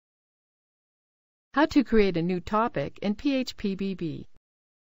How to create a new topic in phpBB.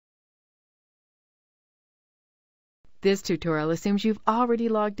 This tutorial assumes you've already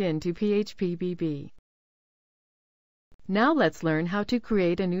logged in to phpBB. Now let's learn how to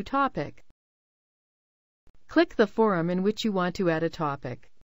create a new topic. Click the forum in which you want to add a topic.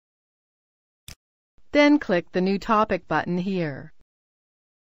 Then click the New Topic button here.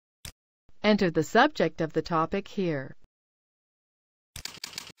 Enter the subject of the topic here.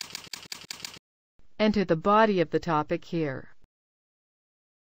 Enter the body of the topic here.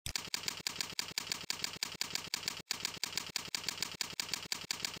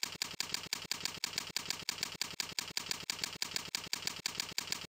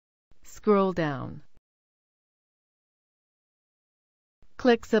 Scroll down.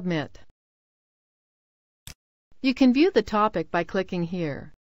 Click Submit. You can view the topic by clicking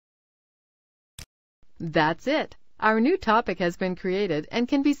here. That's it. Our new topic has been created and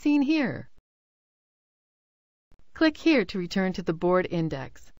can be seen here. Click here to return to the board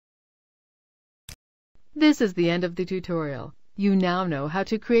index. This is the end of the tutorial. You now know how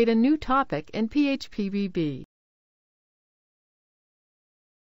to create a new topic in phpBB.